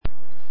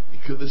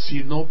because they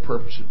see no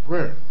purpose in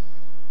prayer.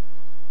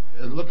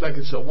 It looked like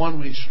it's a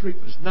one-way street,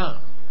 but it's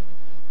not.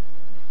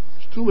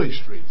 It's two-way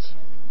streets.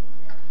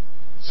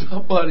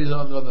 Somebody's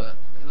on the other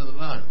end of the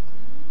line.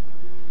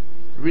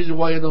 The reason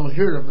why you don't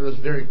hear them is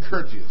very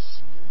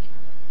courteous.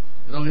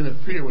 They don't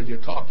interfere when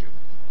you're talking.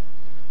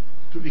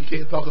 Two people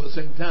can't talk at the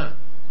same time.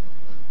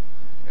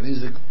 And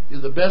he's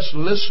the best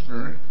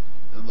listener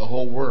in the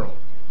whole world.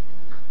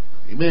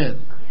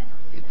 Amen.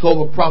 He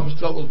told the prophets,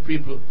 tell those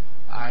people,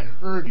 I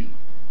heard you.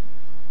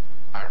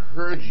 I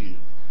heard you.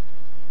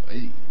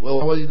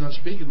 Well, why are you not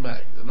speaking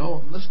back? No,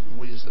 I'm listening to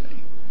what you're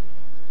saying.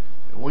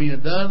 And when you're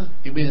done,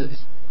 amen.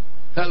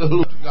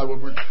 Hallelujah. God,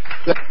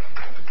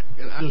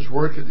 and I'm just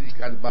working this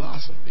kind of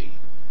philosophy.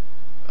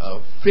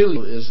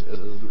 Phileo is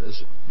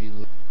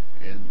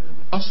and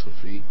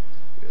philosophy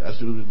has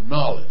to do with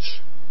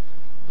knowledge.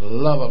 The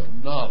love of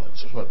knowledge.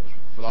 That's what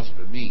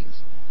philosophy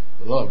means.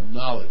 The love of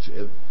knowledge.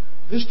 And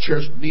this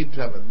church needs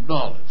to have a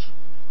knowledge.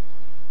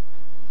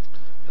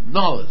 A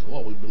knowledge of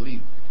what we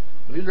believe.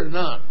 Believe it or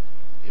not,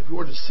 if we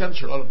were to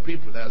censor a lot of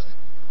people and ask,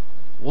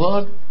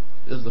 what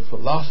is the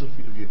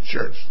philosophy of your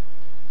church?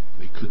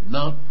 They could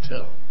not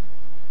tell.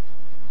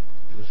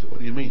 They said, what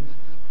do you mean?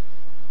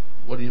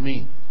 What do you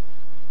mean?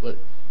 But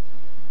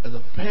as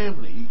a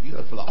family, you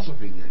got a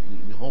philosophy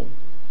in your home.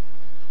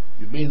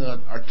 You may not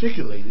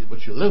articulate it,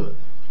 but you live it.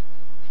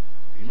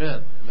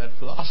 Amen. And that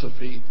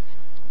philosophy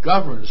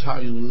governs how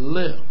you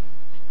live.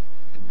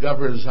 It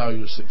governs how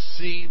you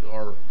succeed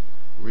or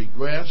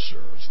regress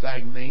or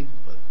stagnate.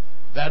 But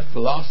that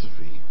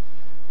philosophy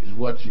is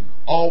what you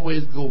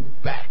always go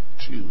back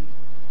to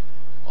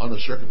on a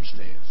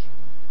circumstance.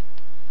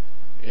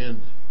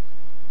 And,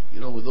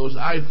 with those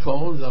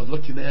iPhones, I was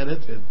looking at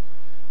it,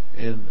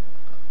 and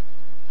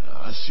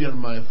I see on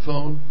my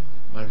phone,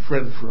 my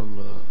friend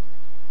from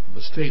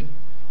the state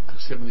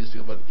sent me this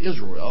thing about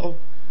Israel,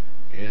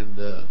 and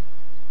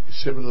he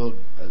sent me a little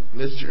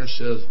list here and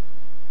says,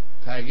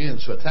 tag in.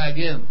 So I tag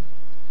in.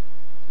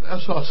 And I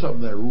saw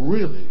something that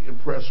really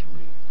impressed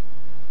me.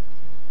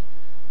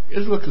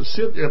 Israel could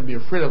sit there and be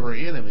afraid of her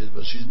enemies,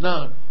 but she's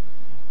not.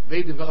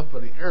 They developed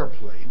an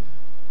airplane.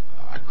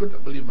 I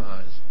couldn't believe my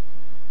eyes.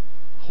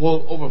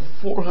 Hold over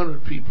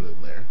 400 people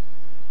in there.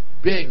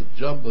 Big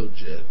jumbo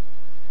jet.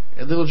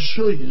 And they'll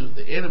show you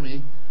the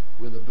enemy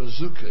with a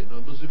bazooka. You know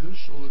a bazooka?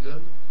 Shoulder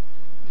gun?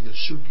 You can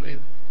shoot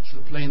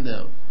the plane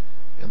down.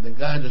 And the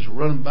guy just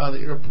runs by the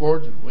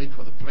airport and wait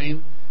for the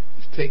plane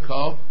to take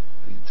off.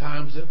 And he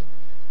times it.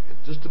 And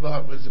just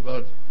about when it's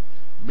about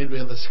midway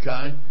in the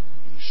sky,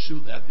 you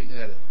shoot that thing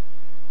at it.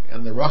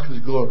 And the rocket is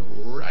going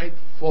right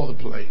for the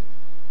plane.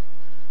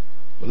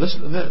 But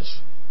listen to this.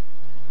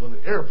 Well,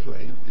 the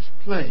airplane is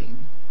playing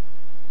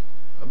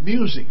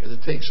music as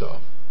it takes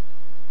off.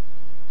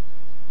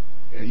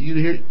 And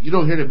you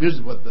don't hear the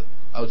music, but the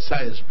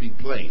outside is being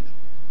played.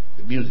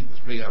 The music is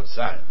playing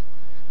outside.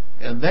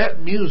 And that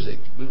music,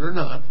 believe it or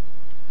not,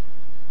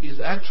 is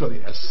actually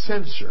a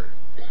sensor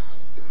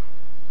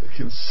that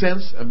can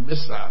sense a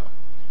missile.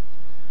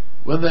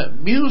 When that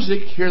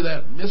music hears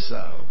that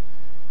missile,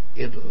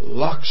 it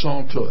locks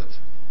onto it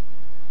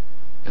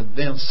and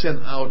then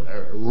send out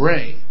a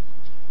ray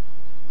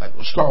like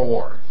a Star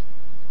Wars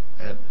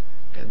and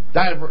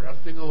divert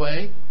that thing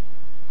away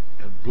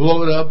and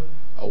blow it up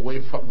away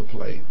from the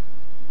plane.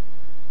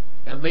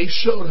 And they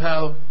showed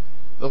how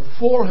the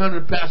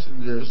 400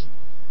 passengers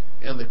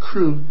and the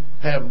crew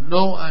have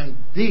no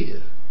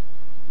idea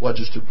what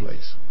just took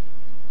place.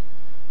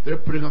 They're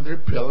putting on their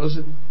pillows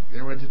and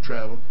getting ready to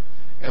travel,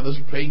 and this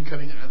plane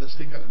coming and this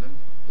thing coming them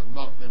to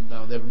knock them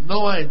down. They have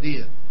no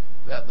idea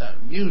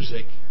that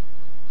music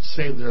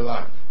saved their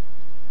life.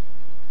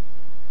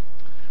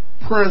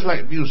 Prayer is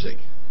like music.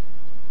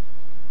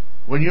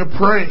 When you're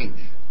praying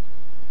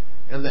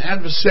and the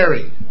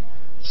adversary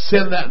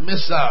send that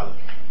missile,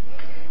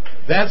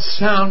 that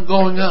sound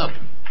going up,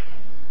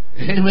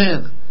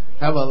 amen,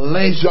 have a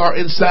laser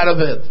inside of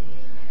it,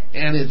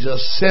 and it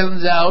just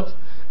sends out,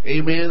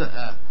 amen,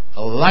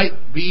 a light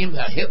beam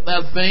that hit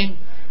that thing,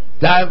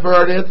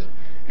 divert it,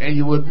 and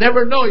you would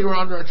never know you were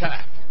under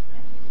attack.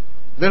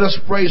 Let us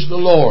praise the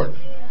Lord.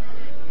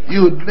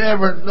 You would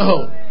never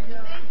know.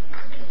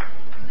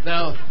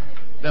 Now,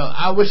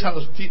 I wish I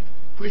was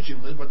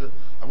preaching this, but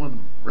I'm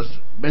going to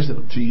mention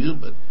them to you,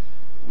 but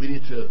we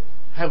need to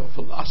have a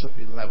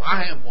philosophy in life.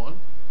 I have one.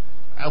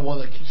 I have one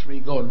that keeps me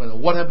going no matter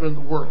what happens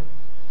in the world.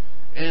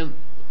 And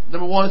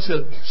number one, it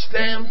says,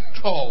 stand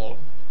tall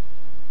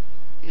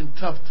in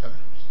tough times.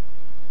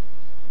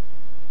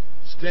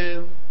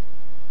 Stand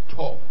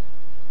tall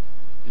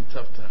in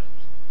tough times.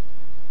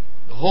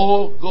 The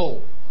whole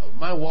goal of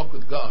my walk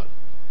with God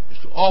is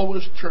to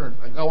always turn,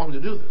 and God wants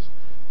me to do this,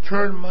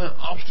 turn my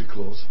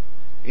obstacles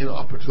into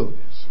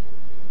opportunities.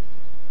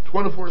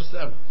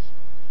 24/7.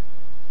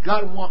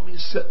 God wants me to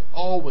set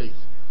always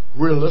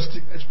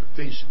realistic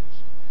expectations.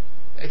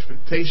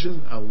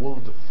 Expectations I'm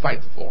willing to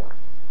fight for.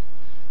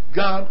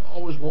 God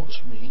always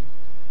wants me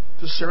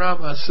to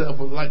surround myself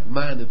with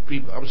like-minded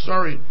people. I'm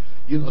sorry,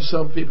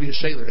 some people you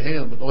shake their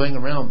hand, but don't hang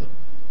around them.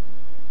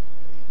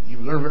 You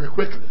learn very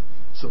quickly.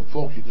 Some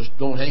folks you just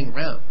don't hang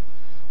around.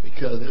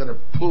 because they're going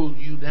to pull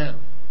you down.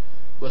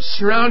 But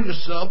surround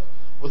yourself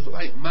with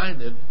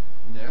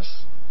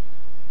like-mindedness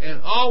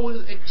and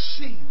always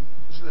exceed,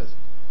 listen to this,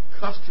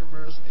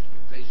 customers'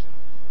 expectations.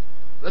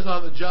 That's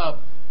on the job.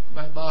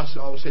 My boss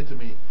always said to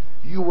me,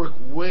 you work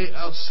way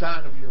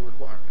outside of your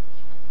requirements.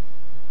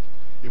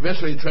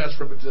 Eventually, he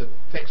transferred me to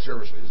tech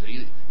services.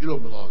 You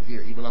don't belong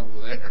here. You belong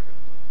over there.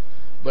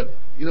 But,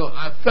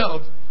 I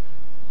felt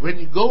when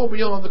you go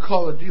beyond the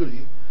call of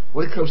duty,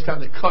 when it comes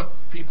time to cut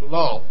people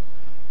off,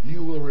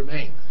 you will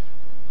remain.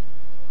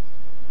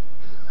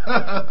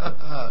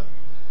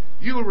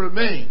 You will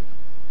remain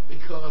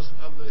because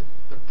of the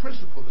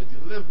principle that you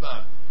live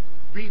by.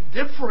 Be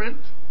different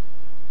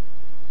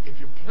if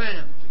you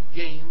plan to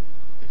gain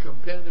the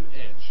competitive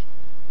edge.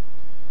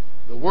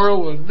 The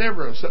world will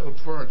never settle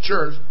for a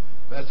church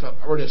that's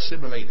already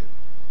assimilated.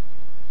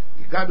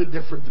 You got to be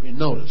different to be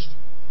noticed.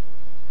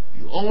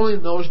 You only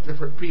notice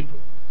different people.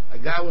 A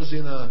guy was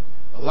in a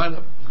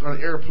lineup on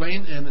an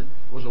airplane, and it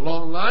was a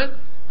long line,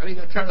 and he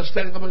got tired of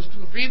standing up on his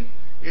 2 feet.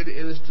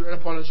 It stood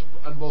up on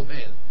both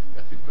hands.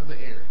 Got feet in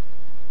the air.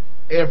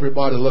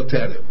 Everybody looked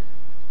at him.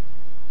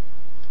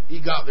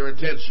 He got their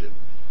attention.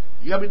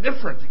 You got to be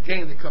different to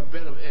gain the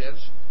competitive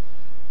edge,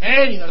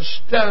 and you got to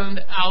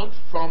stand out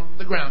from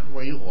the ground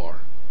where you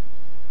are.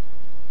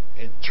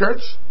 In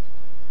church,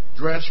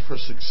 dress for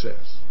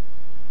success.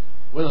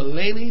 When a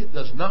lady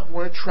does not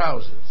wear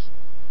trousers,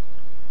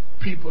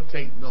 people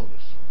take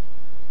notice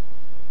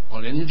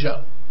on any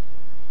job.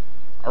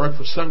 I worked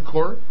for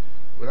Suncor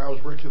when I was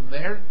working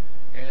there,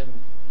 and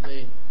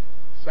the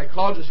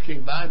psychologist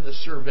came by and did a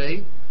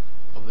survey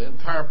of the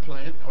entire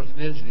plant. I was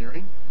in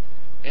engineering,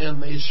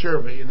 and they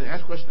surveyed and they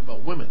asked questions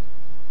about women.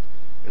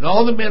 And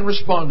all the men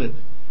responded,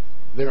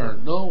 there are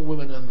no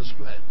women on this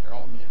plant. They're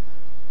all men.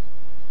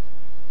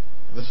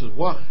 And this is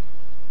why.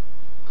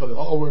 Because they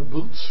all wear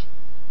boots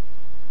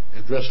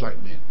and dress like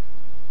men.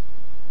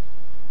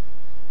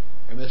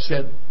 And they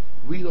said,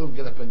 we don't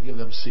get up and give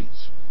them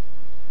seats.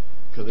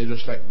 Because they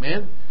dress like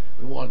men.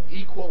 We want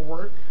equal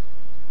work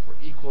for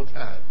equal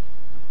time.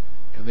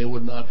 And they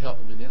would not help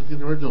them in anything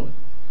they were doing.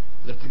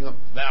 Lifting up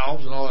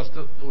valves and all that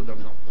stuff, it would not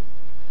help them.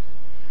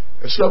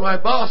 And so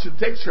my boss in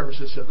tech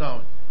services said,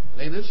 no,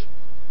 ladies,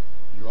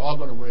 you're all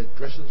going to wear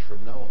dresses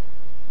from now on.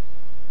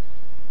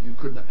 You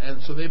could not.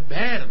 And so they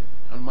banned,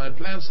 on my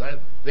plant side,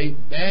 they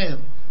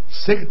banned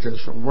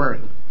secretaries from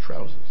wearing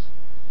trousers.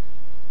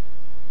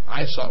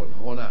 I saw it with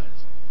my own eyes.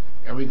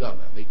 And we got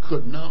that. They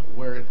could not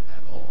wear it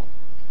at all.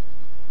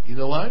 You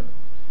know what?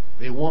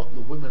 They want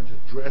the women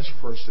to dress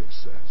for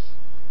success.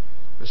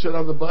 They said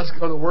on the bus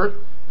going to work,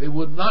 they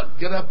would not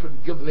get up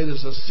and give the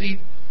ladies a seat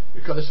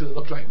because they said they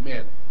looked like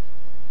men.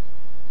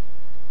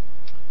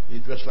 They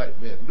dress like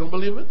men. You don't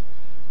believe it?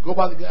 Go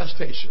by the gas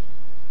station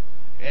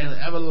and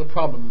have a little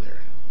problem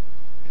there.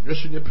 And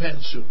dress in your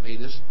pantsuit,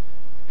 ladies.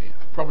 And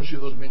I promise you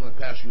those men are going to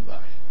pass you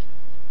by.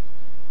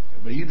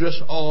 But you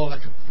dress all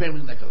like a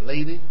feminine, like a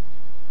lady,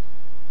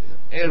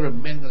 every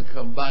man going to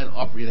come by and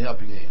offer you a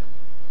helping hand.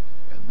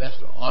 And that's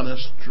the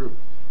honest truth.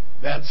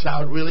 That's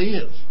how it really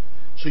is.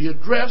 So you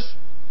dress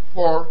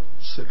for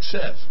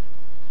success.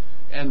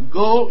 And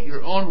go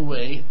your own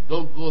way.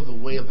 Don't go the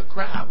way of the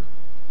crowd.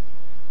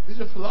 These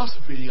are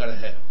philosophies you got to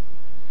have.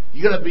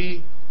 You got to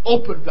be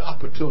open to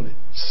opportunity.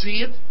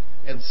 See it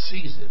and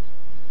seize it.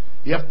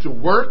 You have to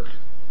work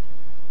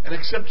and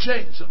accept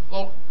change. Some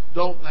folks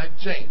don't like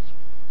change.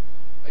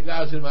 A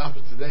guy was in my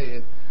office today,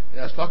 and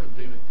I was talking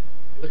to him.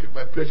 He looked at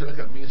my picture, looked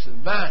at me, and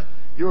said, "Man,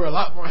 you were a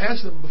lot more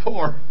handsome than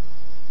before."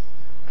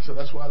 I said,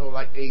 "That's why I don't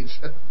like age.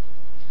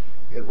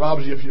 It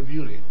robs you of your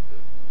beauty."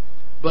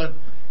 But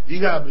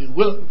you got to be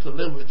willing to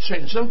live with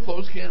change. Some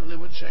folks can't live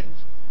with change.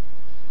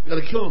 They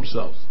got to kill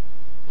themselves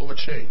over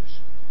change.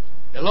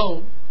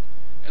 Hello?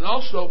 And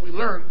also, we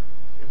learn,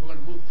 if we're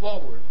going to move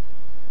forward,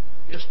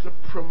 is to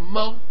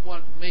promote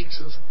what makes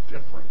us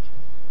different.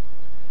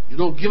 You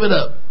don't give it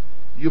up.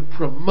 You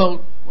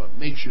promote what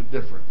makes you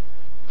different.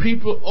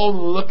 People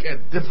only look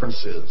at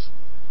differences.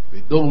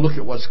 They don't look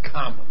at what's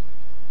common.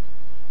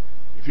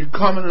 If you're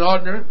common and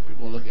ordinary,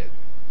 people will look at you.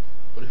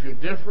 But if you're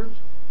different,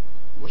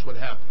 what's what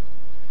happens?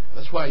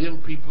 That's why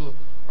young people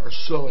are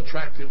so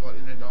attractive on the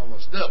internet and all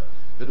that stuff.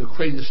 They do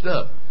crazy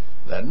stuff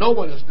that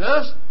nobody else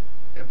does,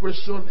 and pretty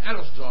soon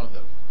adults are on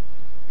them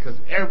because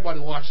everybody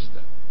watches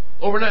them.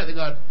 Overnight, they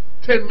got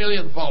 10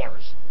 million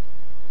followers.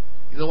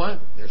 You know what?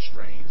 They're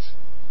strange.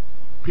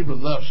 People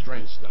love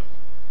strange stuff.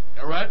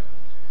 All right?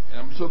 And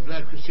I'm so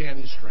glad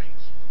Christianity is strange.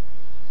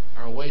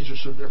 Our ways are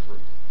so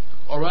different.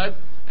 All right?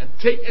 And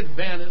take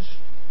advantage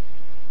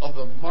of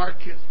the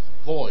market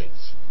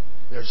voids.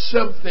 There's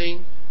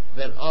something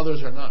that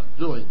others are not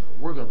doing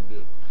that we're going to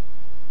do.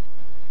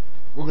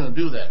 We're going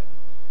to do that.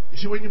 You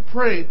see, when you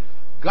pray,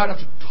 God has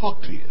to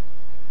talk to you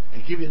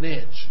and give you an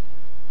edge.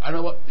 I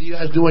know what you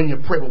guys do when you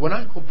pray, but when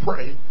I go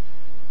pray,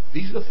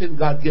 these are the things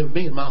God gives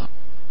me in my heart,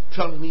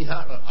 telling me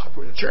how to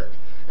operate a church.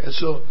 And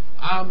so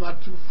I'm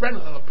not too friendly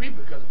with other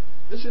people because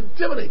this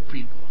intimidates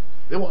people.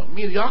 They want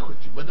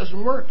mediocrity, but it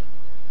doesn't work.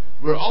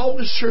 We're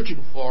always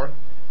searching for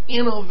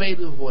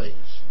innovative ways.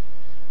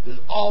 There's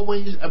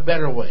always a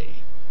better way.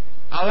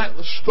 I like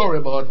the story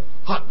about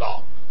hot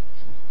dog.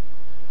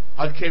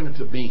 How it came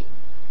into being.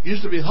 It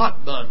used to be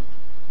hot bun,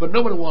 but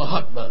nobody wanted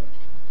hot bun.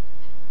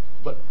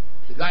 But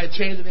the guy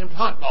changed the name to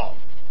hot dog.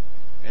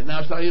 And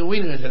now it's not even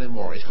Wieners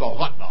anymore. It's called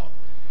hot dog.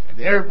 And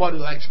everybody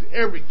likes it.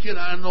 Every kid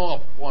I know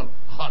of wants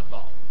a hot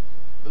dog.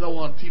 They don't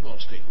want T-bone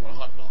steak. They want a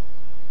hot dog.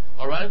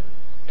 All right?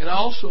 And I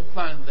also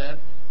find that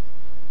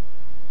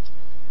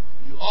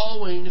you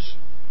always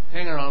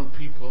hang around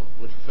people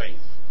with faith.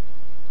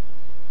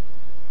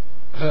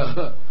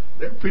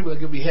 There are people that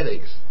give me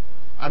headaches.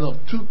 I know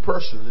 2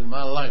 persons in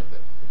my life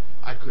that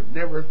I could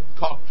never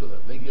talk to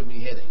them. They give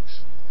me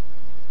headaches.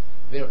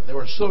 They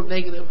were so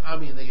negative. I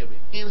mean, they give me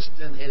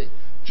instant headache.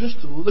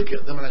 Just to look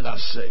at them and I got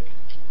sick.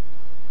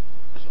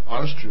 It's the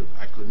honest truth.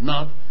 I could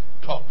not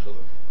talk to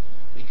them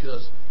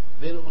because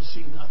they don't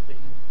see nothing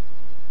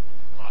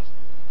positive.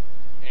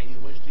 And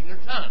you're wasting your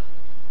time.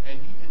 And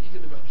you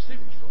can develop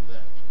sickness from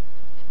that.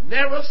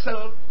 Never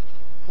settle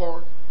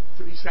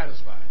to be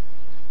satisfied.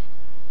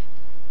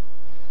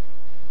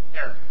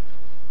 Error.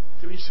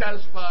 To be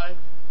satisfied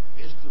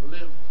is to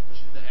live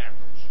within the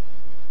average.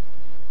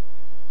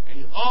 And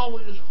you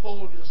always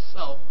hold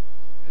yourself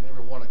and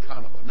everyone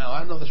accountable. Now,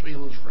 I know that's where you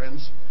lose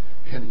friends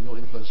and you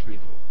influence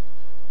people.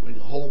 When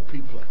you hold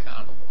people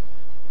accountable.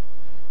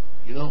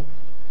 You know,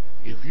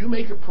 if you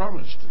make a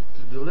promise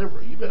to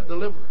deliver, you better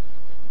deliver.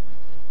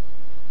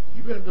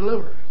 You better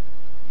deliver.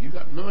 You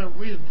got no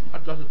reason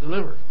not to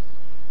deliver.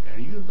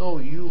 And you know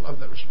you have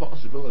that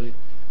responsibility.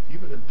 You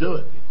better do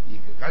it. You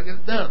got to get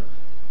it done.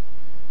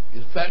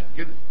 In fact,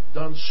 get it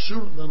done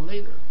sooner than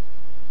later.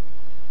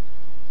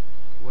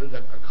 We did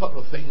a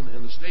color thing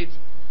in the States,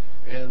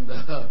 and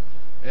the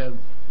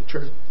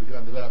church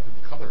began to develop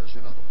into colors,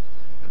 you know,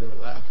 and they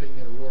were laughing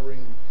and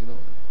roaring, you know,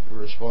 the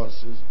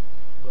responses.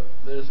 But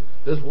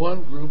there's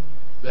one group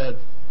that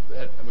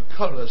the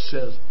color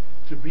says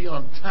to be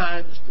on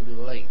time is to be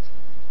late.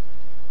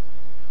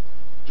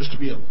 Just to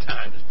be on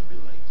time is to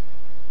be late.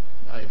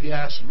 Now, if you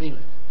ask me,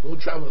 go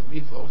travel with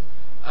me, folks.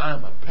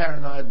 I'm a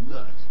paranoid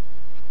nut.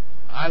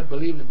 I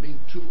believe in being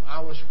 2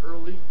 hours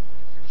early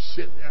and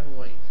sit there and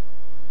wait.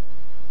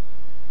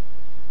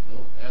 You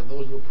know, and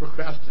those who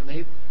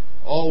procrastinate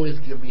always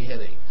give me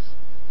headaches.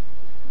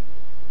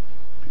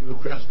 People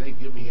who procrastinate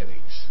give me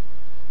headaches.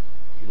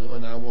 You know,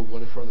 and I won't go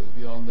any further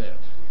beyond that.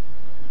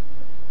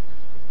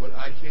 But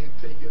I can't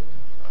take it.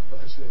 If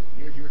I say,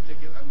 here's your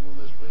ticket, I'm going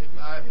this way.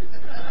 Bye.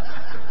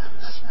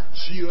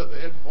 See you at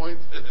the end point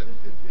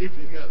if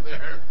you get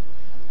there.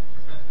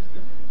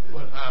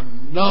 But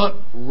I'm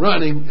not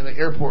running in the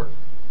airport.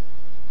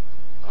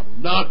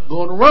 I'm not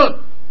going to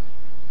run.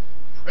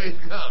 Praise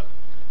God.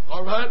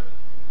 All right?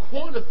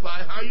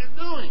 Quantify how you're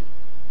doing.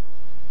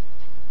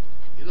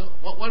 You know,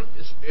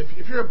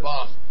 if you're a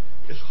boss,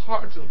 it's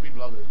hard to tell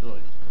people how they're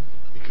doing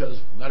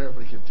because not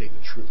everybody can take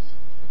the truth.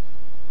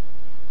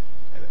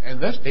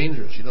 And that's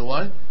dangerous. You know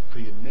why?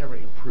 Because you never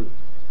improve.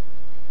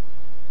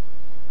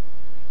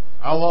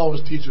 I'll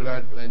always teach when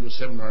I do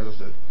seminars. I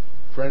said,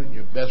 friend,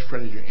 your best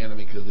friend is your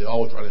enemy because they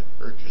always try to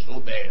hurt you so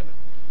bad.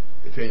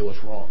 They tell you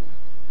what's wrong.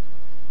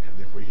 And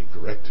therefore you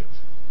can correct it.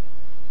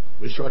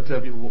 We start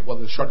telling people what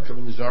the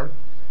shortcomings are.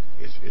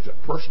 It's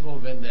a personal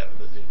vendetta.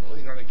 They think, well,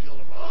 you're going to kill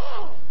them.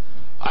 Oh,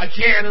 I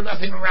can't do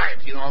nothing right.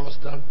 You know, all this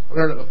stuff. I've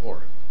heard it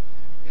before.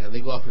 And they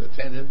go off in a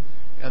tangent.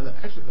 And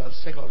actually got a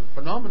psychological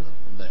phenomenon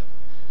from that.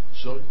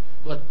 So,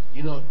 but,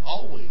 you know,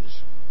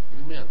 always,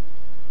 amen,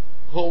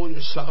 hold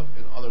yourself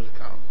and others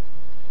accountable.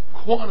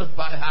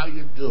 Quantify how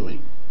you're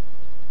doing.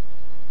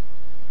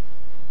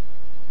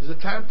 There's a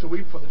time to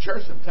weep for the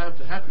church and a time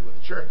to happy with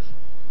the church.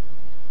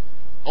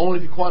 Only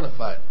if you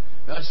quantify it.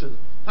 And I said,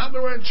 how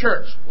many were in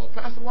church? Well,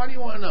 Pastor, why do you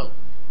want to know?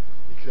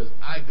 Because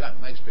I got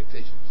my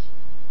expectations.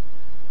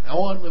 I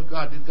want to know if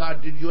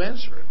God, did you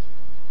answer it?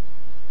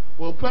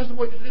 Well, Pastor,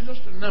 it's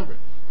just a number.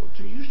 Well,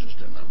 to you it's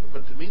just a number,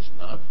 but to me it's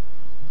not.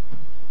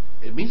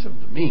 It means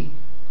something to me.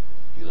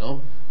 You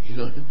know,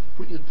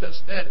 when you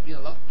test that, it means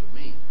a lot to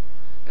me.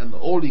 And the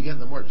older you get,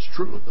 the more it's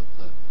true.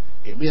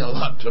 It means a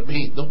lot to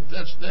me. Don't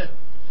touch that.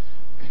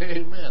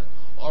 Amen.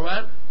 All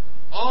right?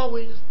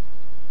 Always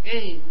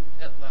aim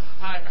at the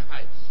higher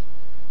heights.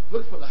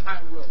 Look for the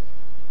high road.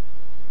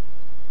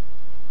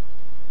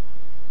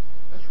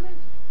 That's right.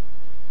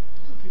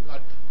 That's what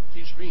God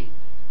teach me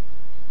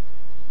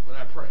when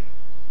I pray,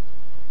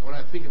 when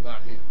I think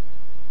about Him.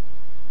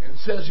 And it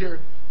says here,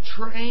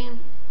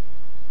 train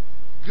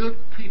good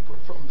people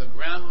from the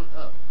ground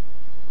up.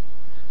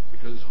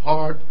 Because it's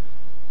hard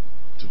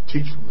to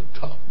teach from the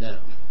top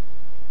down.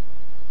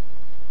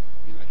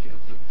 You know, I can't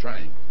flip the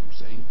triangle, I'm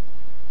saying.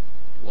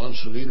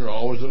 Once a leader,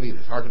 always a leader.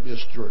 It's hard to be a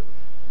steward.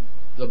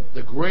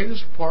 The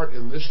greatest part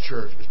in this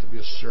church is to be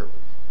a servant.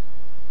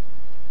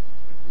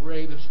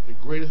 The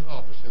greatest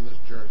office in this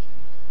church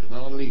is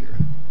not a leader,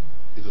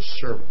 it's a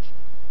servant.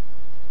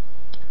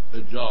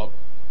 The job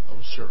of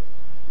a servant.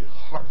 It's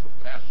hard for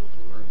pastors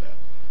to learn that,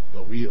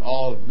 but we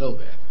all know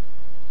that.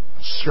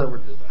 A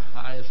servant is the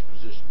highest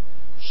position,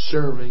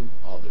 serving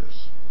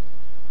others.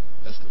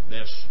 That's the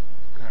best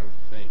kind of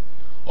thing.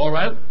 All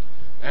right?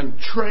 And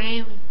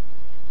train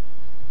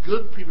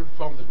good people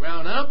from the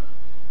ground up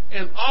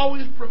and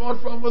always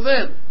promote from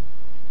within.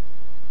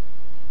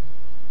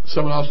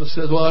 Someone also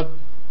says, well,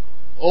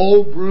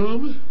 old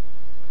broom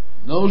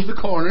knows the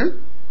corner,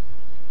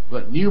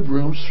 but new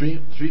broom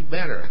sweep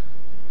better.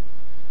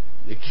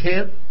 You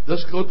can't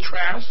just go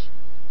trash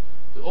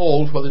the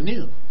old for the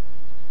new,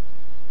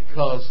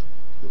 because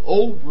the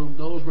old broom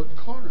knows where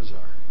the corners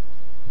are.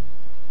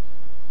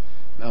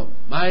 Now,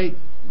 my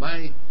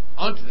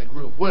auntie that I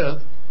grew up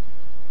with,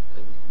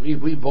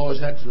 we boys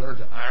had to learn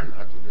to iron,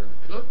 had to learn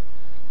to cook.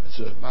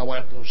 So if my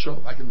wife don't show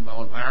up, I can do my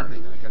own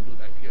ironing. I can do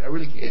that. I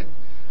really can.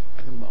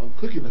 I can do my own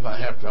cooking if I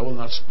have to. I will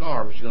not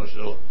starve if she don't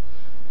show up.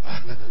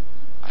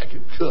 I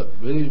can cook.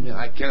 Believe me,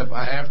 I can if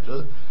I have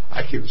to.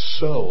 I can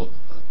sew.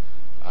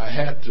 I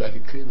had to. I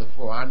can clean the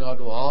floor. I know how to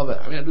do all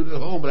that. I mean, I do it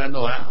at home, but I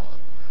know how.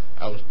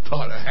 I was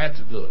taught. I had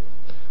to do it.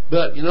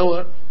 But you know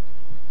what?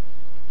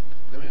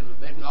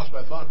 Maybe lost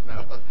my thought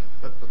now.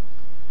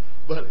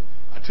 But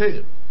I tell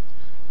you,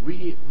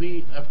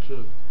 we have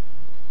to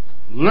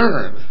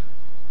learn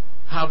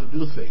how to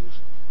do things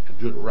and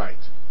do it right.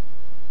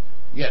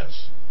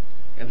 Yes.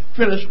 And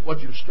finish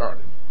what you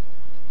started.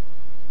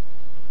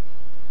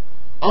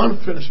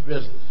 Unfinished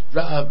business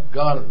drive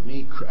God and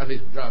me. I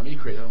think drive me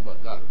crazy. I don't know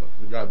about God,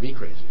 but drive me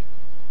crazy.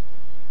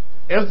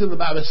 Everything the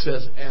Bible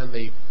says, and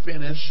they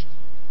finished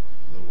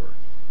the work.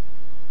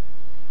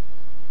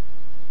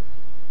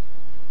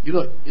 You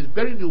know, it's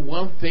better to do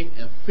one thing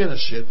and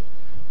finish it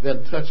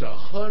than touch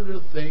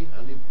 100 things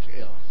and leave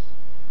chaos.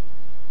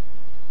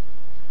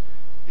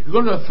 If you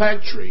go to a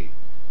factory,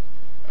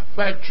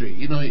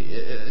 you know,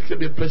 it could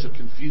be a place of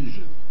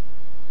confusion.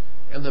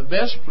 And the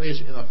best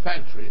place in a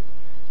factory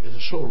is a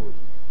showroom.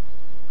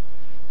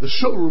 The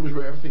showroom is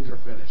where everything's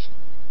finished.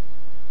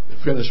 The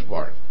finished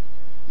part.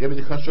 You have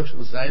the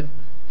construction site,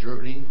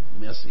 dirty,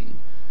 messy,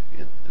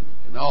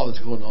 and all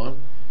that's going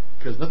on,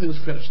 because nothing's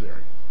finished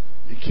there.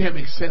 You can't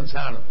make sense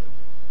out of it.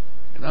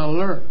 And I'll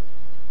learn,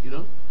 you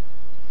know,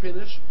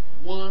 finish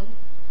one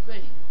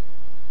thing.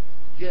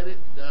 Get it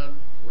done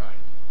right.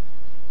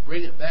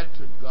 Bring it back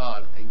to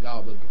God, and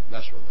God will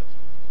bless with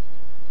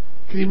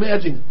it. Can you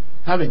imagine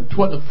having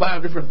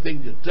 25 different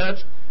things you touch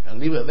and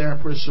leave it there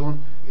pretty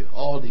soon? It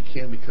all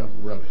can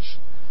become rubbish.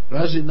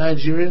 When I was in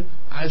Nigeria,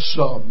 I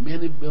saw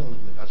many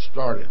buildings that got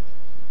started,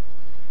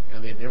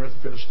 and they never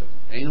finished them.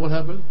 And you know what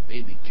happened?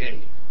 They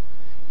decayed.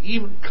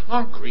 Even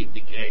concrete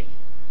decayed.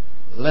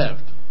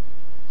 Left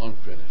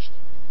unfinished.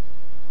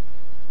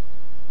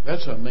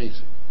 That's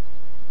amazing.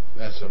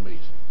 That's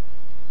amazing.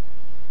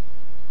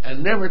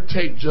 And never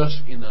take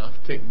just enough.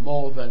 Take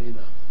more than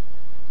enough.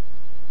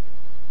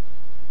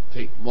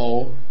 Take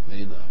more than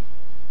enough.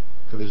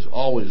 Because there's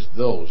always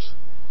those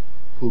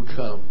who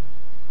come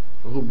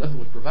for whom nothing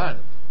was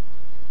provided.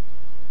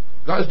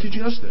 God is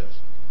teaching us this.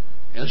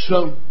 And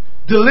so,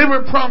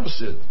 deliver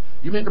promises.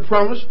 You make a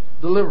promise,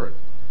 deliver it.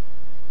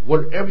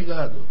 Whatever you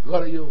got to do, go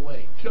out of your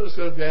way. Kill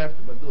yourself if you have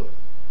to, but do it.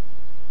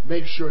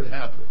 Make sure it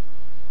happens.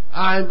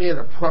 I made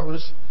a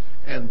promise,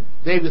 and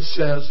David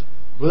says,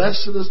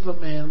 blessed is the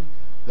man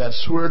that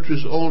swears to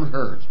his own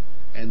hurt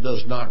and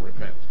does not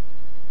repent.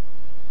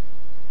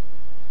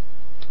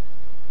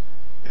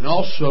 And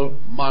also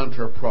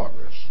monitor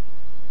progress.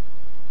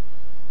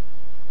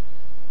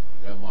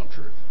 You got to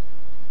monitor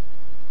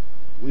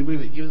it. We believe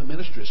that even the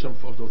ministry, some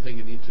folks don't think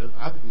you need to.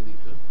 I think you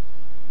need to.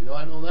 You know,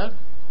 I know that.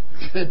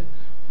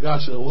 God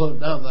said, well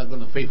done, I'm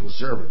going to faithful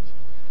servant.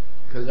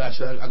 Because I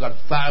said, I got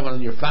 5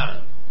 on your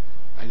 5.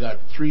 I got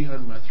 3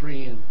 on my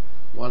 3, and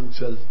one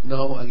says,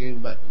 no, I gave you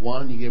back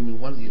 1, you gave me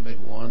 1, you gave me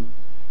back 1.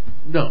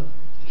 No,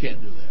 you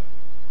can't do that.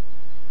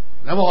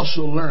 And I've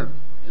also learned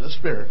in the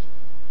Spirit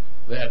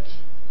that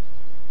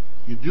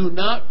you do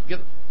not get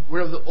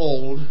rid of the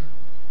old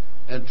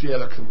until you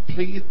have a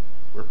complete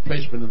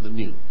replacement of the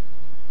new.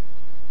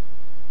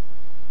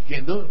 You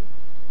can't do it.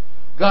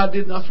 God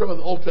did not throw out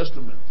the Old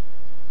Testament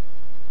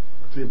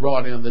until He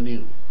brought in the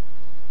new,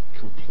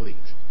 complete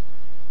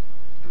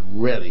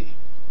and ready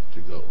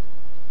to go.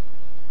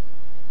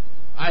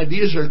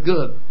 Ideas are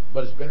good,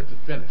 but it's better to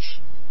finish.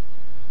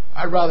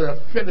 I'd rather a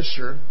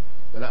finisher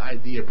than an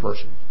idea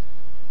person.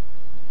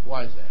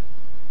 Why is that?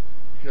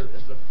 Because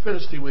it's the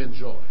finished thing we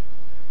enjoy.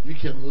 You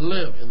can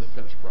live in the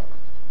finished product.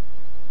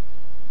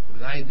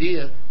 But an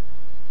idea,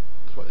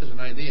 that's what is an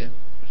idea.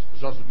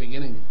 It's also the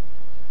beginning.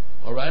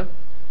 All right?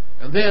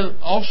 And then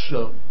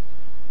also,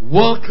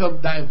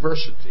 welcome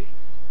diversity.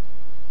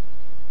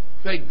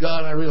 Thank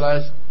God I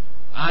realize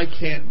I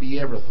can't be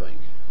everything.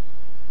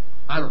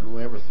 I don't know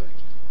everything.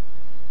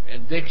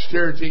 And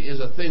dexterity is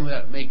a thing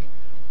that make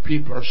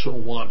people are so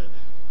wanted.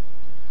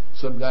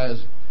 Some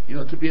guys, you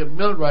know, to be a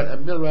millwright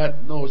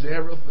knows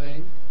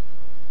everything.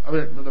 I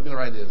mean, what a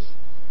millwright is.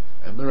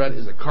 A millwright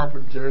is a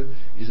carpenter,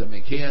 he's a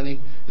mechanic,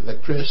 he's an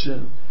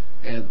electrician,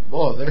 and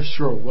boy, they're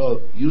sure well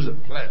used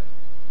at plant.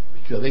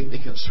 Because they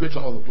can switch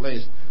all the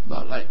plays,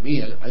 not like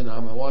me.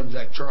 I'm a one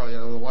Jack Charlie, I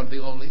know one thing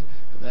only,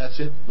 and that's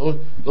it.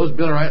 Those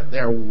millwrights,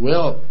 they're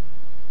well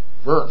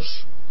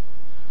versed.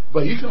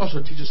 But you can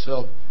also teach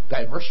yourself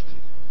diversity.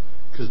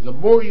 Because the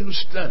more you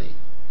study,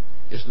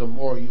 it's the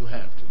more you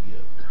have to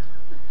give.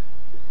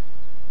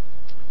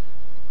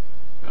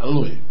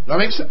 Hallelujah.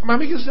 Am I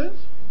making sense?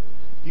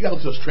 You got to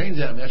look so strange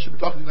at me. I should be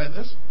talking to you like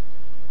this.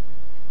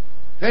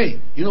 Hey,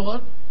 you know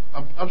what?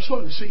 I'm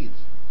sowing seeds.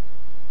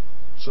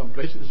 Some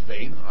places it's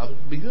vain, others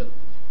will be good.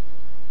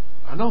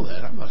 I know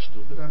that. I'm not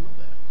stupid. I know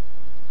that.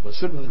 But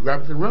simply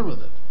grab it and run with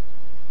it.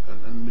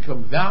 And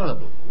become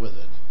valuable with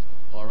it.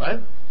 All right?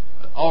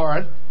 All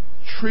right.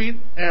 Treat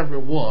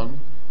everyone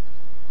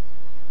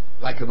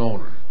like an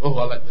owner. Oh,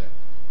 I like that.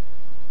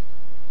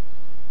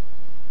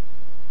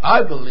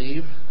 I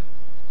believe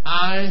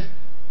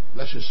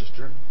bless your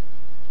sister,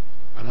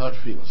 and how it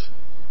feels.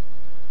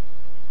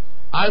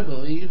 I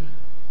believe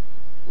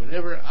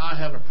whenever I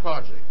have a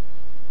project,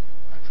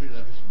 I treat it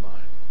like it's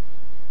mine.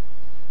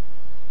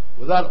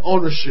 Without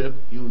ownership,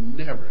 you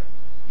never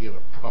give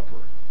a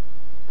proper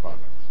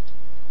product.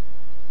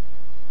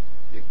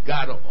 You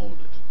gotta own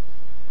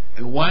it.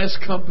 And wise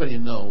company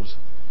knows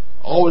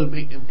always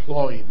make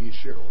employee be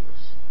shareholders.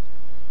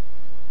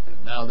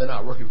 And now they're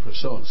not working for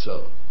so and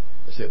so.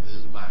 They say this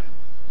is mine.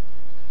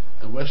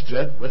 And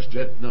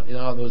WestJet, you know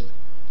how those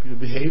people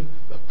behave?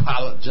 The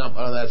pilot jump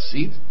out of that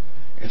seat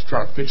and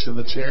start fixing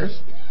the chairs.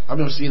 I've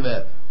never seen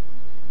that.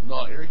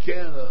 No, Air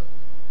Canada.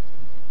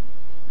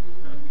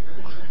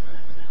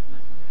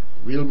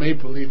 Real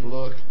Maple Leaf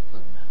look.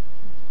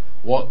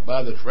 Walk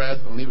by the track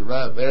and leave it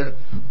right there.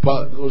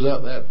 Pilot goes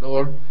out that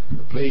door.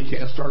 The plane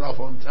can't start off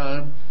on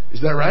time.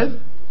 Is that right?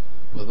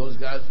 Well, those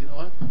guys, you know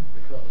what?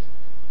 Because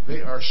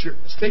they are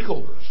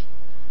stakeholders.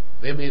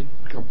 They may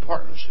become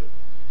partnership.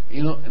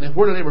 You know, and if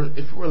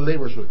we're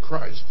laborers with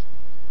Christ,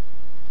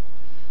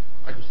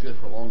 I could stay there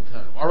for a long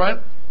time. All right?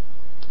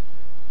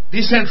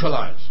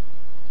 Decentralize.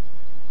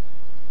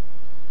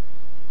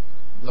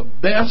 The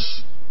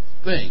best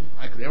thing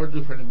I could ever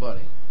do for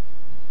anybody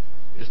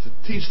is to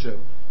teach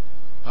them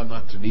how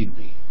not to need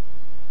me.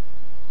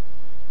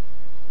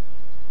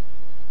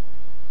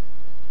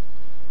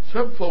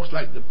 Some folks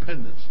like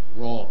dependence.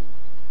 Wrong.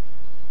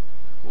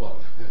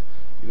 Well,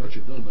 you know what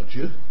you're doing, don't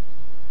you?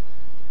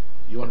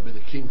 You want to be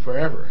the king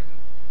forever.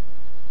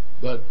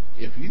 But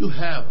if you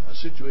have a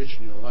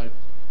situation in your life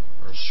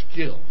or a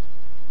skill,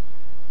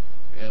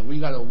 and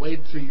we got to wait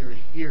till you're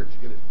here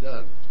to get it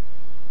done,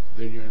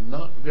 then you're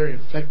not very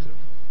effective.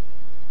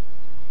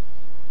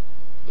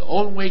 The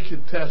only way you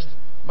can test,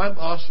 my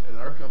boss and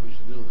our company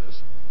used to do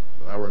this,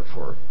 that I worked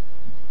for,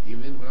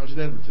 even when I was in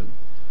Edmonton,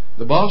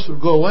 the boss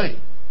would go away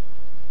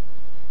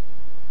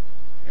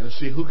and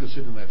see who could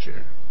sit in that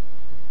chair.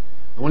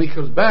 And when he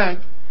comes back,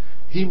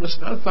 he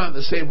must not find it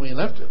the same way he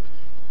left it.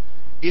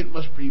 It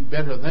must be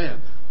better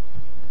than.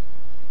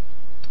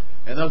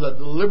 And those are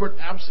deliberate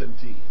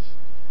absentees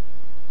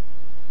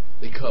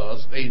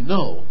because they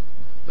know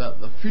that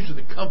the future of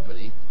the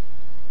company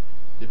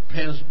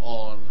depends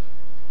on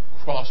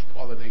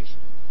cross-pollination.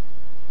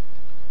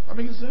 That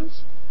making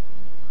sense?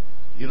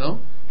 You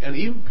know? And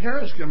even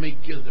parents can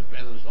make kids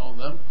dependent on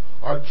them.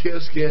 Our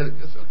kids can,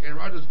 it's okay,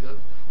 Roger's good.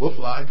 We'll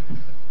fly.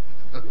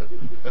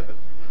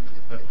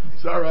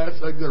 It's all right.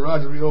 It's like the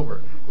Roger be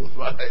over. We'll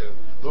fly.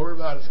 Don't worry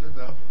about it. It's good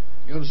enough.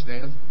 You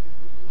understand?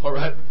 All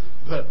right.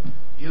 But,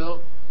 you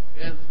know,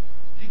 and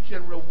you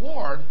can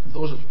reward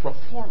those as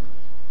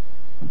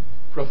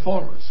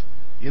performers.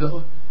 You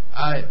know,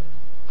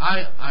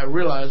 I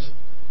realize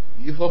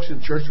you folks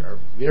in church are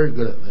very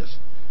good at this.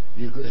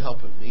 You're good at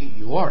helping me.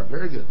 You are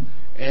very good.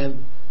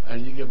 And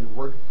you give me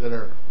work that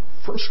are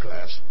first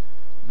class,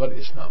 but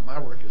it's not my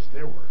work, it's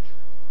their work.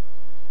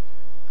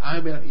 I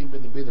may not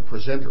even be the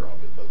presenter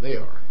of it, but they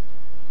are.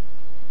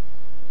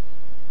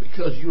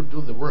 Because you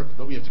do the work,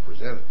 don't mean you have to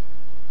present it.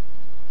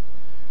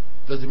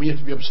 Doesn't mean you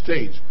have to be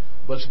upstage,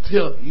 but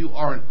still you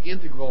are an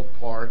integral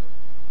part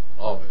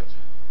of it.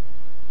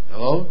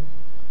 Hello?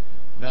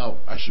 Now,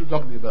 I should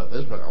talk to you about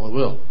this, but I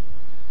will.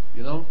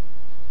 You know,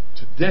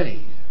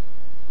 today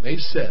they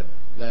said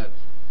that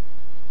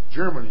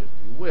Germany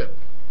whipped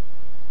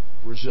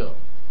Brazil.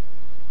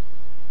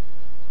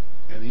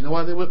 And you know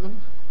why they whipped them?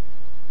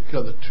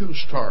 Because the two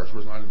stars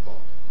were not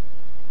involved.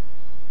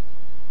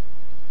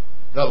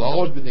 That'll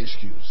always be the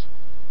excuse.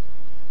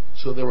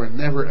 So they were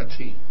never a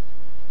team.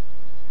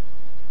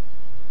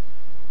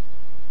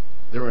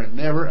 They were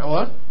never a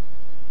what?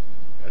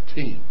 A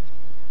team.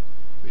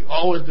 They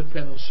always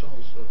depend on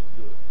so-and-so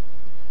to do it.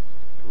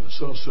 And when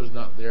so-and-so is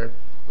not there,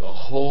 the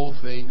whole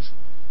thing's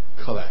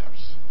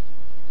collapse.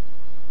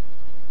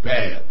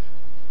 Bad.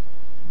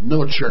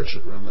 No church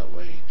should run that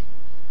way.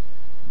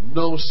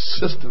 No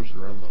system should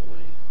run that way.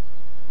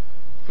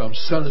 From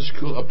Sunday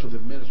school up to the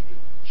ministry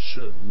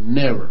should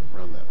never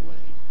run that way.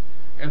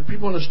 And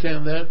people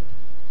understand that.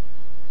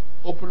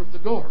 Open up the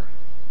door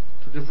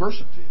to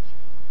diversity.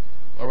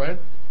 All right?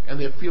 And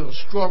they feel a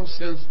strong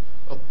sense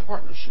of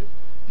partnership.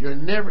 You're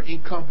never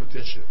in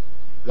competition.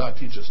 God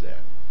teaches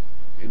that.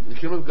 In the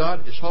kingdom of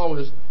God, it's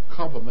always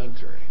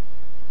complementary.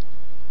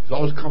 It's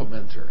always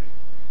complementary.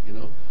 You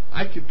know,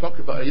 I could talk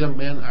about a young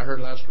man I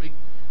heard last week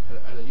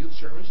at a youth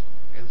service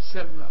and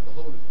said about the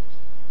Holy Ghost.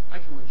 I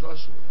can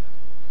rejoice over that.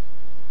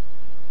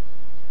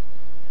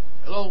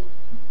 Hello?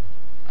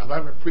 Have I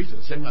ever preached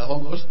and sang about the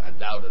Holy Ghost? I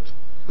doubt it.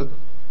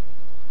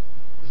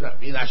 Does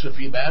that mean I should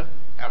feel bad?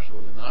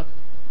 Absolutely not.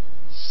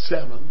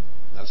 7,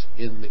 that's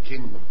in the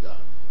kingdom of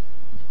God.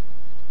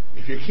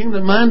 If you're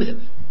kingdom-minded,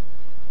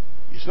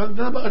 it's not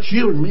about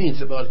you and me,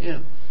 it's about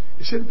Him.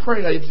 It's in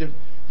prayer.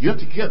 You have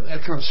to get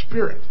that kind of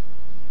spirit.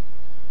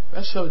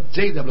 That's how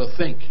JW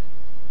think.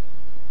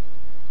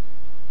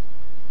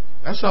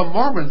 That's how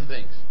Mormon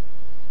thinks.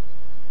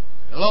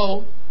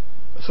 Hello?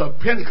 That's how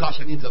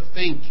Pentecostal needs to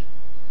think.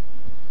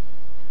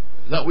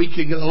 That we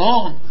can get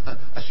along.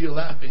 I see you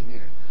laughing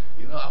here.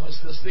 You know, I was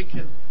just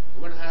thinking,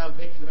 we're going to have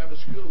vacation Bible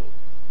school.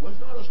 Well,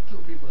 it's not those two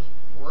people's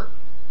work.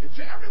 It's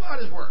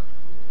everybody's work.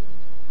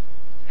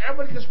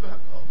 Everybody can spend.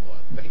 Oh boy,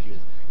 thank you.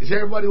 It's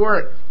everybody's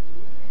work.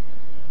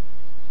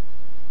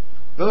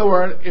 In other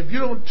words, if you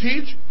don't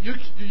teach, you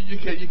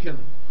can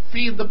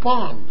feed the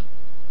pond.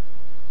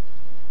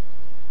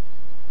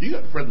 You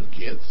got friends with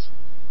kids.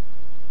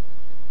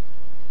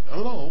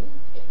 Hello.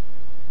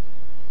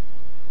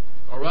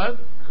 All right,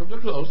 come to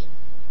close.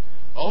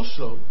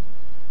 Also,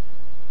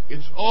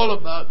 it's all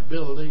about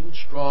building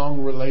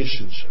strong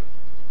relationship.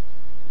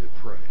 You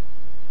pray.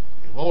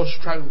 You're always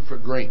striving for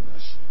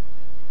greatness.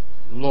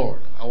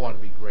 Lord, I want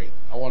to be great.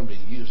 I want to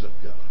be used of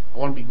God. I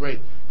want to be great,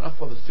 not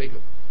for the sake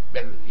of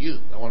better than you.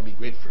 I want to be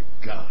great for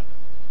God.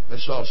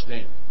 Let's all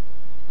stand.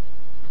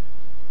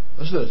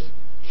 Listen to this.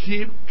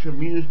 Keep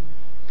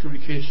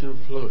communication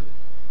fluid.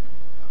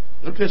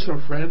 Let me tell you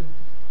something, friend.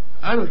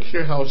 I don't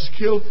care how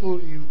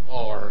skillful you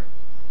are.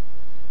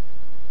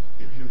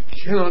 If you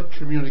cannot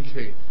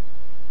communicate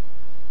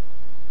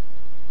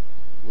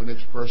with the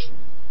next person,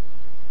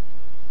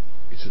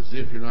 it's as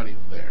if you're not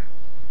even there.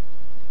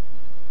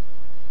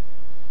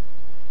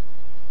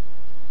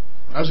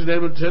 When I was in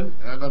Edmonton,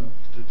 and I got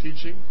to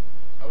teaching,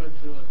 I went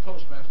to a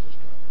Toastmasters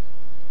club.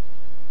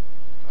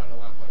 I don't know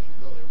why I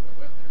should go there, but I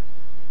went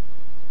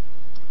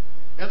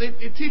there. And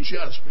they teach you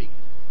how to speak.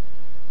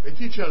 They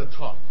teach you how to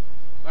talk.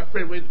 My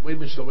friend Wayne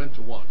Mitchell went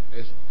to one.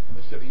 They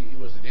said he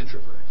was an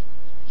introvert.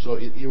 So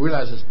he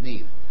realized his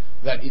need,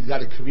 that he's got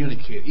to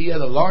communicate. He had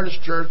the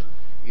largest church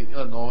in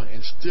Illinois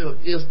and still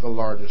is the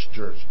largest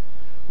church.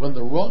 When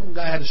the wrong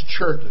guy had his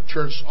church, the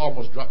church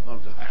almost dropped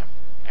down to half.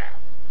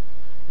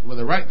 When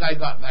the right guy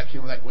got back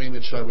in, like Wayne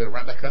Mitchell, went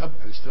right back up,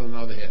 and it's still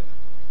another head.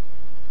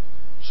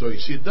 So you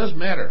see, it does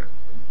matter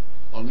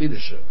on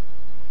leadership.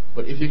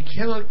 But if you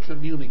cannot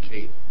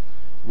communicate,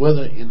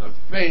 whether in the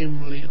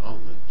family,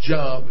 on the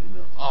job, in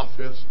the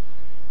office,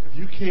 if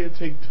you can't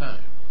take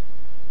time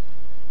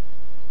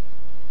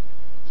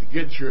to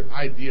get your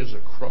ideas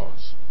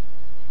across,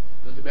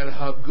 doesn't matter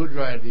how good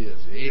your idea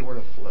is, it ain't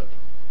worth a flip.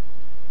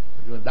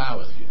 They're going to die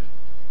with you.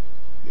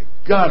 You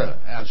gotta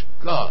ask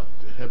God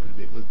to help you to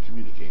be a good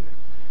communicator.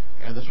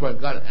 And that's why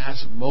God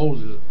asked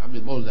Moses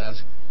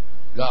asked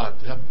God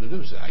to help him to do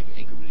it. He said, I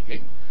can't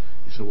communicate.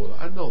 He said, well,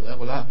 I know that.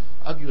 Well,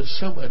 I'll give you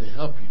somebody to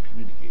help you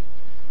communicate.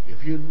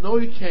 If you know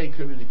you can't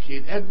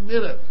communicate,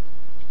 admit it.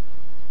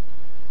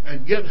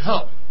 And get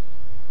help.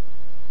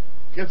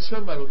 Get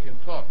somebody who can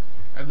talk.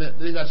 And then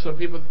they got some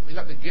people, they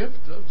got the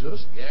gift of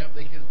just gab.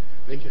 They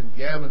can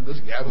gab and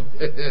just gab.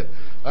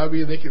 I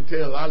mean, they can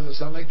tell lies that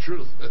sound like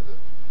truth.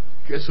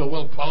 Get so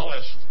well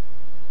polished.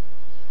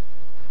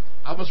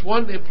 I must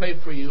one day play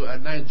for you a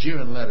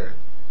Nigerian letter.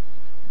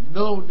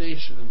 No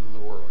nation in the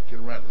world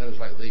can write letters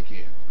like they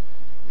can.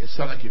 It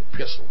sounds like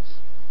epistles.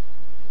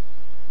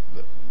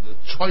 The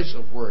choice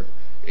of word,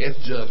 it's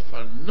just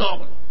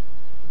phenomenal.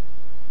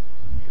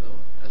 You know,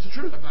 that's the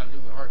truth. I'm not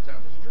giving a hard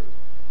time. It's the truth.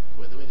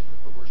 The way they can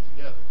put words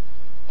together.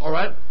 All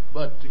right,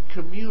 but to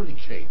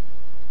communicate.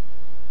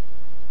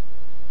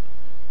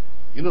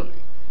 You know,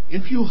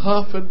 if you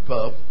huff and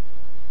puff,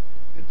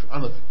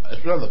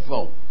 especially on the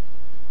phone,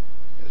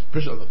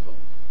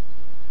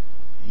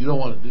 you don't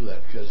want to do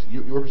that because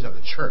you represent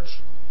the church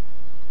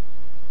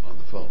on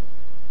the phone.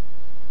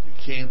 You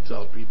can't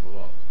tell people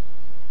off.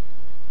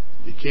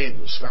 You can't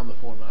just slam the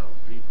phone down on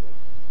people.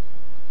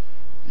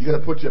 You got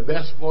to put your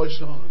best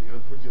voice on. You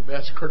got to put your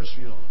best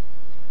courtesy on.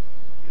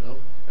 You know,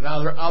 and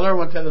I'll learn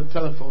what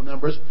telephone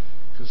numbers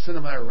to send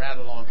them my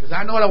rattle on because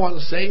I know what I want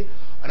to say,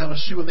 and I'm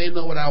assuming they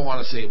know what I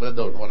want to say, but I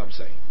don't know what I'm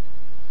saying.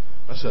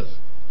 I says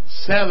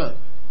 7.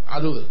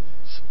 I'll do this.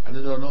 I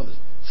don't know this.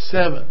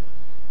 7,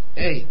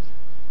 8,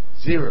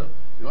 0.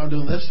 You know I'm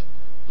doing this?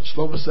 To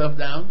slow myself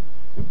down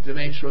to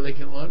make sure they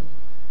can what?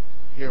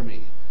 Hear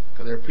me.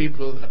 Because there are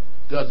people that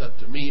does that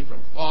to me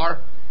from far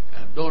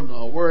and don't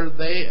know a word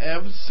they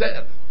have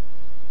said.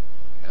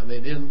 And they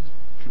didn't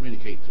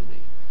communicate to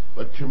me.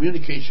 But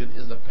communication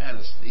is a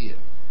panacea.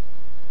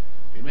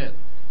 Amen.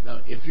 Now,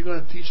 if you're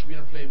going to teach me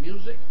how to play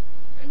music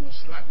and you'll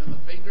slap me on the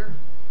finger,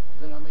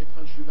 then I may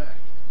punch you back.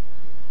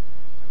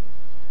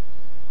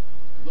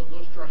 And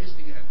don't start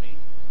hissing at me.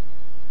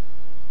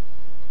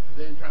 And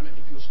then try to make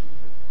me feel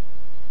stupid.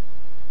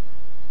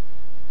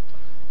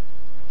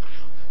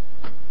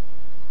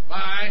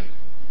 Bye.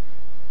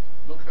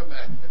 Don't come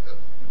back.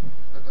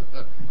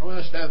 I don't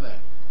understand that.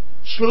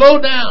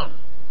 Slow down.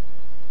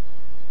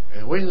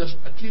 And when you're in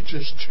a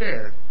teacher's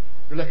chair,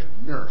 you're like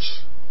a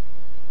nurse.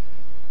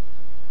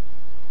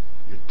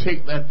 You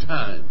take that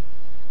time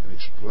and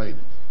explain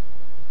it.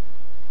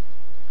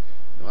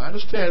 Now, I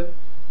understand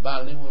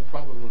bilingual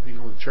problem when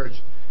people in the church,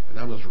 and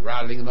I'm just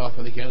rattling it off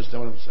and they can't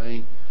understand what I'm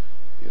saying.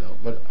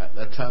 But at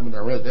that time when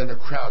they're in a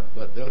crowd,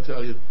 but they'll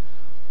tell you,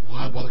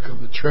 why bother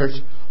coming to church?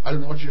 I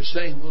don't know what you're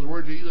saying. Those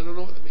words you use, I don't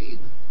know what they mean.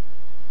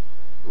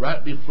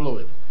 Right? Be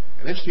fluid.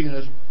 And next thing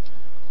is,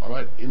 all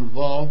right,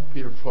 involve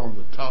Peter from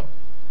the top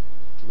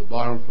to the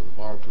bottom, from the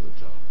bottom to the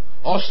top.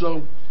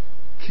 Also,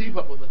 keep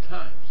up with the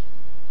times.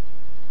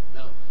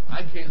 Now,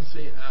 I can't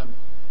say I'm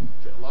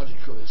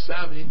theologically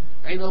savvy.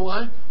 And you know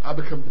why? I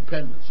become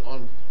dependent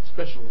on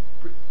special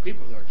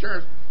people in our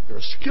church. They're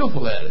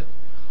skillful at it.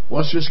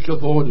 Once you're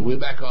skillful, we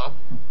back off.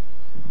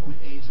 We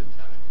age in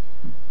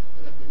time.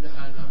 They've been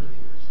behind how many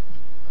years?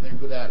 And they're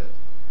good at it.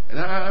 And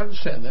I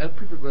understand that.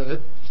 People are good at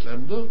it. Just let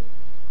them do it.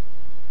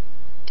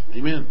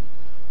 Amen.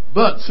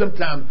 But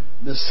sometimes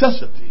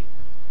necessity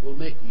will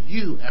make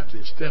you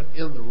actually step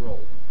in the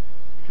role.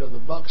 Because the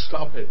buck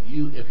stops at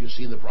you if you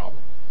see the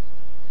problem.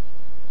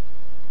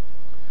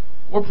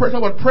 We're talking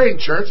about praying,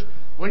 church.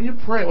 When you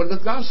pray, what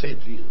does God say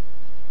to you?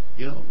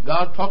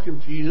 God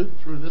talking to you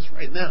through this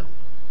right now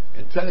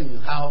and telling you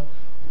how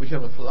we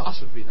have a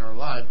philosophy in our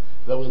life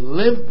that we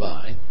live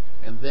by.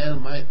 And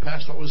then my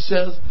pastor always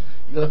says,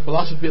 you got a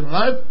philosophy in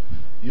life,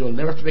 you'll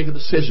never have to make a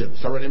decision.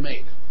 It's already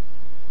made.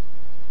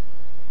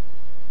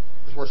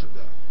 Let's worship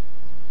God.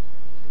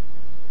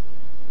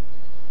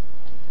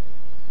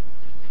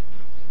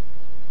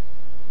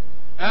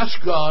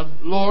 Ask God,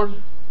 Lord,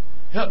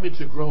 help me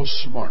to grow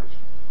smart.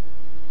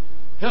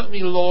 Help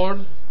me,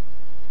 Lord,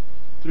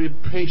 to be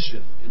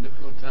patient in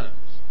difficult times.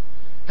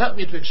 Help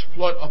me to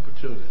exploit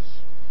opportunities.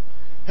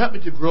 Help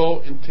me to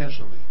grow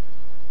intentionally.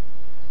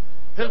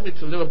 Help me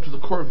to live up to the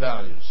core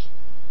values.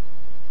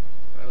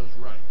 That is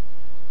right.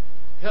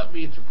 Help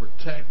me to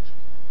protect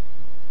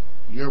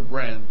your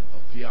brand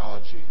of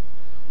theology.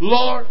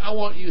 Lord, I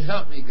want you to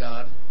help me,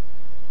 God,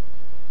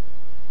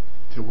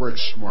 to work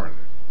smarter.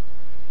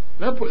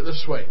 Let me put it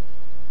this way.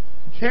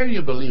 Can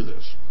you believe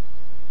this?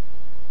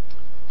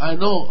 I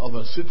know of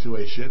a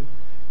situation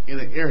in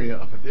an area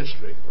of a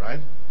district, right,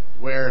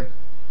 where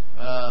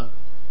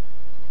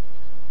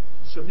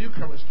some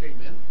newcomers came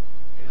in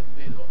and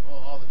they don't know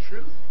all the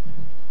truth.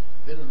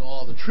 They don't know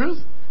all the truth,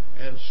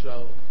 and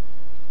so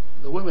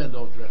the women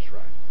don't dress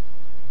right.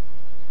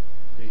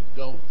 They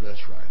don't dress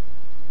right.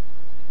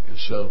 And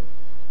so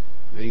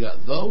they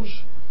got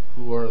those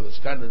who are the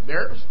standard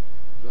bearers.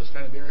 You know what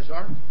standard bearers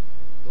are?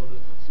 Those that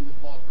see the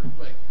fall pretty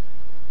quick.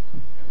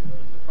 And they know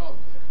there's a problem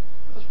there.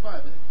 That's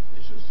fine.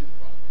 They should see the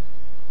problem.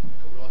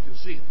 Because we all can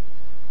see it.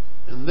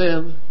 And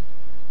then,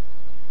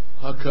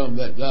 how come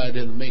that guy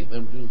didn't make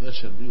them do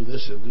this and do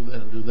this and do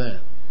that and do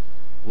that?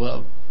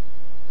 Well,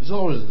 there's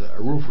always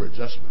a room for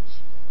adjustments.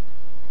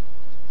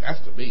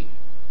 That's to be.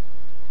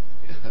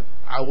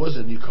 I was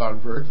a new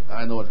convert.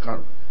 I know what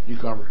new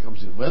convert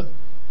comes in with.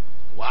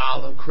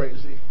 Wild and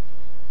crazy.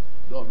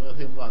 Don't know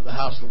anything about the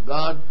house of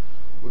God.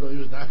 We don't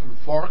use knife and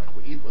fork.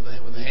 We eat with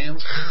the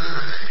hands.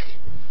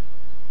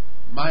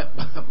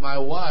 My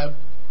wife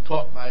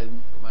taught my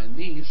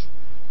niece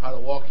how to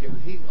walk in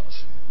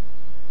heels.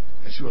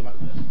 And she was like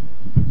this.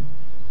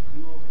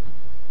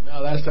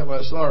 Now, last time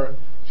I saw her,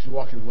 she's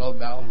walking well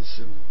balanced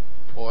and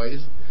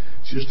poised.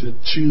 She used to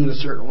chew in a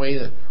certain way,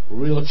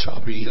 real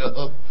choppy,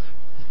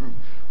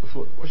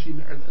 Was she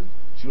married then?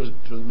 She was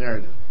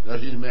married then. Now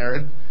she's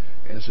married.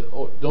 And I said,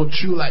 oh, don't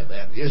chew like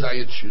that. Here's how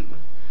you chew.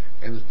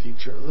 And to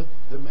teach her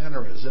the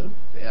mannerism,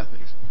 the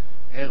ethics.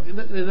 And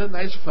in a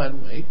nice,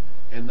 fun way.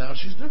 And now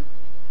she's different.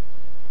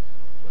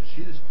 But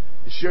she's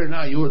sure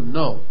now you wouldn't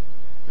know.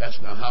 That's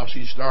not how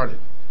she started.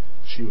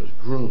 She was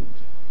groomed.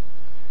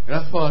 And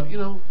I thought,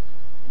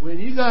 when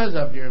you guys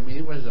have your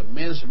meeting, whether it's a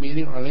men's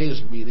meeting or a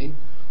ladies' meeting,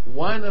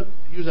 why not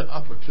use an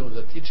opportunity,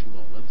 a teaching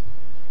moment,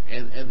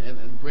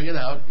 and bring it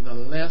out in a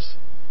less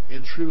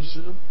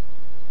intrusive,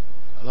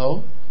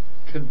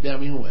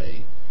 condemning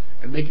way,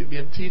 and make it be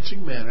a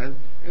teaching manner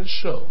and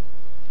show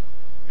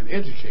and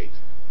educate,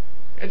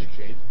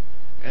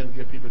 and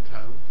give people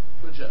time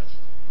to adjust.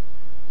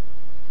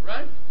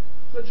 Right?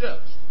 To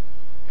adjust.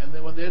 And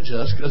then when they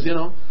adjust, because,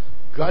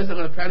 God's not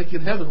going to panic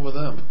in heaven with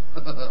them.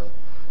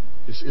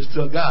 It's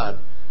still God.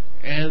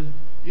 And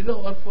you know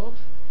what, folks?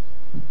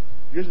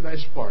 Here's a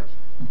nice part.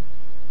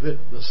 The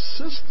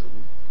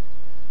system,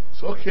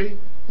 so okay,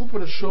 we'll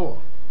put a show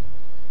on.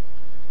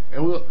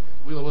 And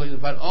we'll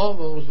invite all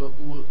those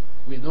who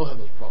we know have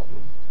this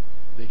problem.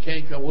 They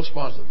can't come, we'll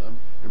sponsor them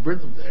and bring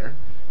them there.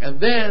 And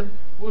then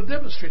we'll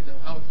demonstrate them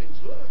how things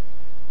look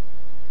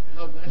and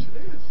how nice it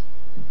is.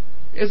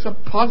 It's a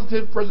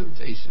positive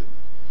presentation.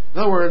 In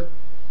other words,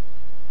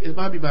 it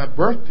might be my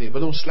birthday, but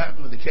don't slap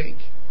me with the cake.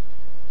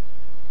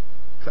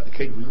 Cut the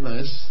cake really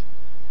nice,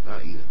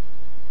 not eat it.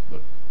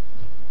 But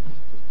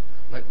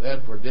like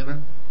that for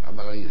dinner, I'm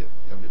not going to eat it.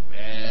 It's going to be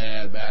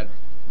a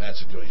bad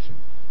situation.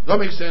 Does that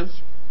make sense?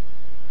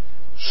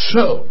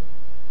 So,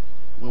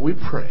 when we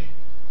pray,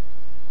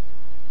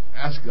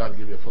 ask God to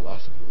give you a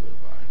philosophy to live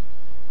by.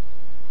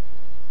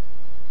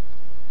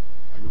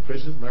 I go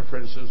places, my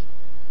friend says,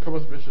 come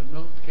with me. I said,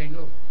 no, I can't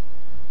go.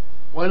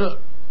 Why not?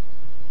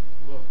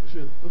 Well, he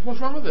said, what's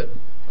wrong with it?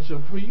 I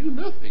said, for you,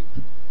 nothing.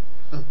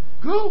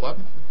 go.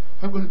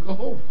 I'm going to go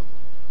home.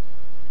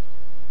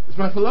 It's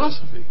my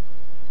philosophy.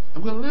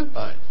 I'm going to live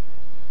by it.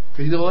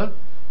 Because you know what?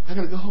 I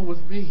got to go home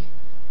with me.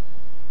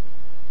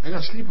 I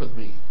got to sleep with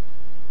me.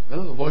 That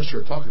little voice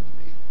here talking to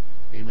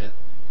me. Amen.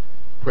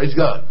 Praise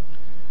God.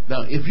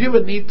 Now, if you have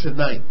a need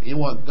tonight, you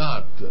want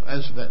God to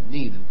answer that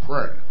need in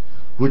prayer,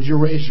 would you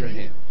raise your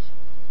hands?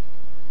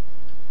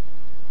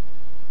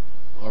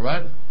 All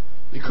right?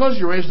 Because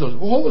you raise those,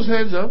 we'll hold those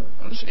hands up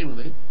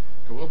unashamedly.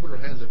 We'll put our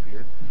hands up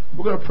here.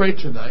 We're going to pray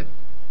tonight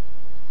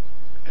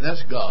and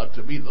ask God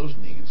to meet those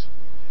needs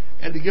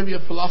and to give you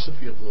a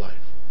philosophy of life.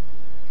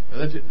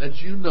 And that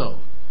you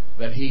know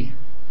that He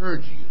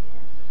heard you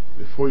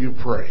before you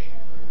pray.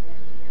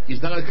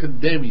 He's not going to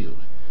condemn you.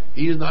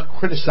 He will not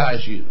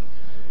criticize you.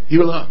 He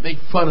will not make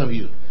fun of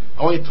you.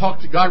 I want you to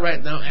talk to God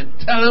right now and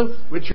tell Him which